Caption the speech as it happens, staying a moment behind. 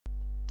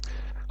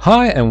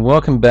Hi and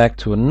welcome back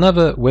to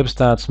another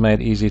WebStarts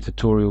Made Easy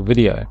tutorial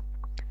video.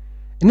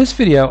 In this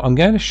video I'm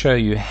going to show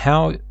you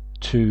how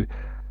to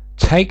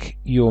take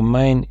your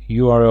main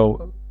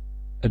URL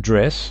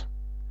address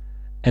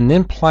and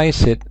then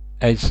place it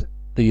as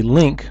the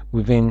link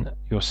within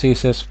your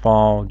CSS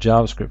file,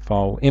 JavaScript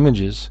file,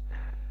 images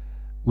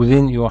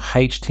within your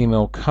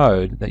HTML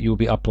code that you'll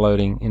be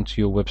uploading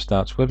into your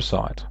WebStarts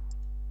website.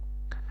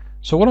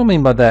 So what I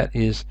mean by that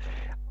is,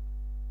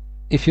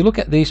 if you look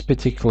at these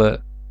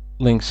particular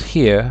links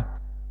here,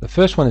 the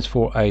first one is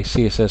for a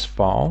CSS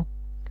file,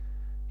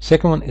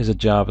 second one is a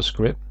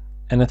JavaScript,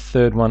 and the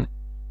third one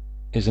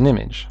is an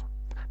image.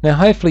 Now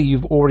hopefully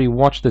you've already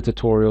watched the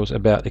tutorials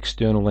about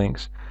external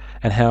links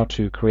and how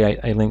to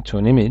create a link to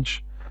an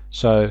image,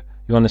 so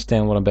you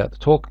understand what I'm about to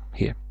talk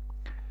here.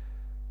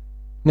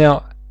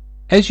 Now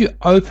as you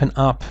open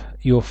up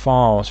your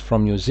files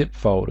from your zip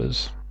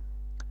folders,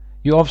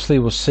 you obviously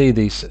will see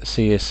these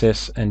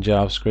CSS and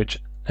JavaScript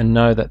and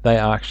know that they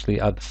actually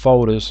are the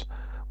folders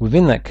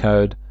within that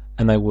code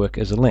and they work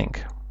as a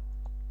link.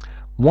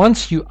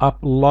 Once you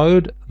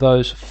upload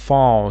those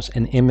files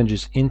and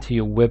images into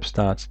your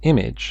WebStarts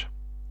image,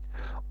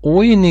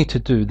 all you need to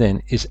do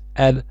then is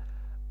add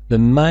the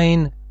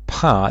main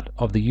part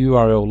of the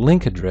URL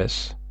link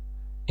address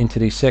into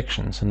these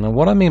sections. And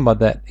what I mean by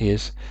that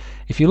is,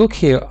 if you look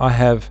here, I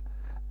have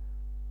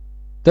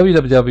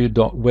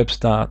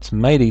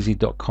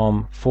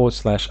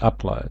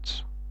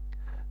www.webstartsmadeeasy.com/uploads.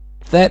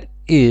 That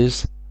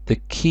is the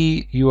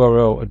key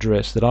URL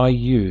address that I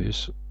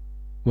use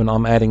when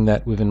I'm adding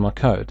that within my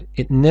code.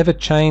 It never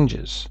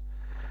changes,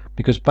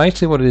 because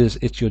basically what it is,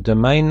 it's your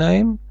domain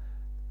name.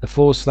 The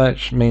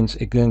 / means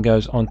it then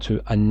goes onto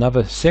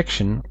another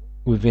section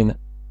within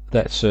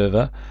that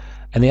server,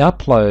 and the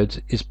uploads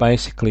is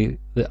basically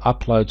the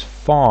uploads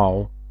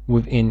file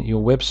within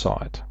your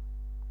website.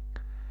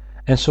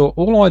 And so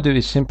all I do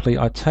is simply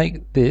I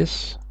take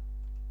this,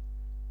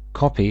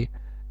 copy,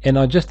 and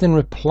I just then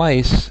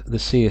replace the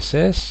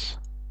CSS,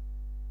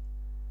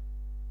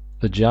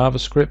 the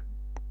JavaScript,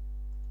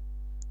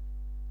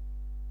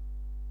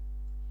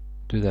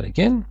 do that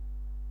again,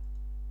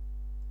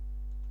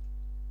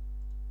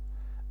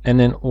 and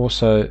then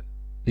also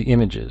the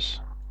images.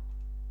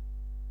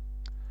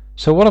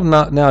 So what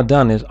I've now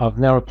done is I've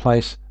now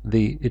replaced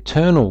the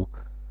eternal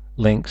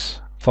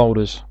links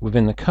folders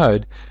within the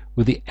code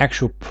with the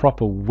actual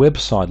proper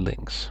website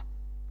links.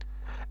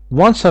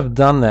 Once I've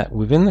done that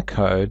within the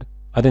code,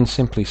 I then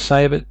simply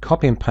save it,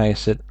 copy and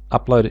paste it,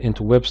 upload it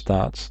into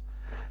WebStarts,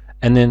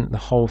 and then the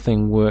whole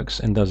thing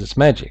works and does its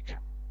magic.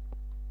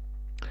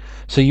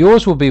 So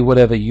yours will be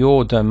whatever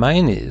your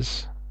domain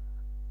is,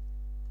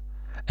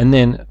 and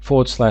then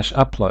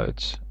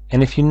 /uploads.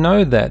 And if you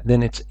know that,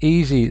 then it's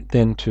easy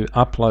then to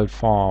upload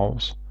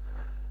files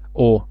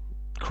or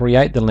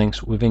create the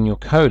links within your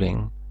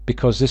coding,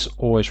 because this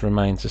always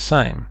remains the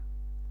same.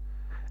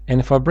 And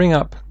if I bring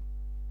up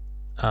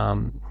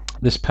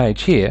this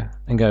page here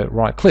and go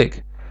right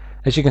click,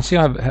 as you can see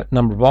I have a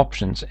number of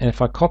options, and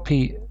if I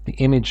copy the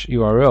image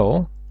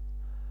URL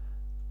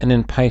and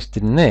then paste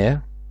it in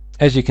there,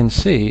 as you can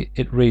see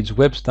it reads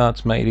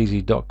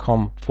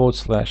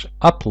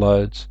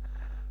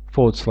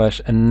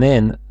webstartsmadeeasy.com/uploads/ and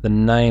then the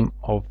name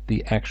of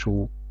the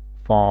actual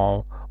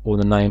file or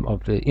the name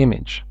of the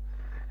image.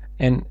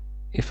 And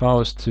if I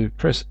was to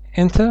press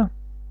enter,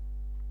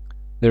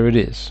 there it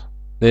is.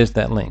 There's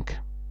that link.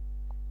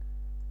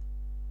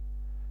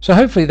 So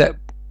hopefully that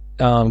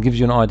gives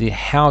you an idea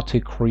how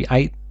to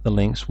create the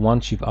links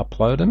once you've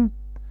uploaded them.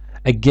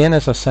 Again,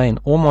 as I say in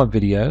all my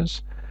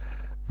videos,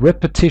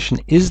 repetition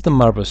is the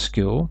mother of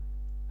skill.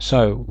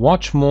 So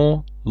watch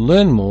more,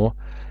 learn more,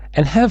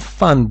 and have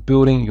fun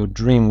building your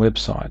dream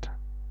website.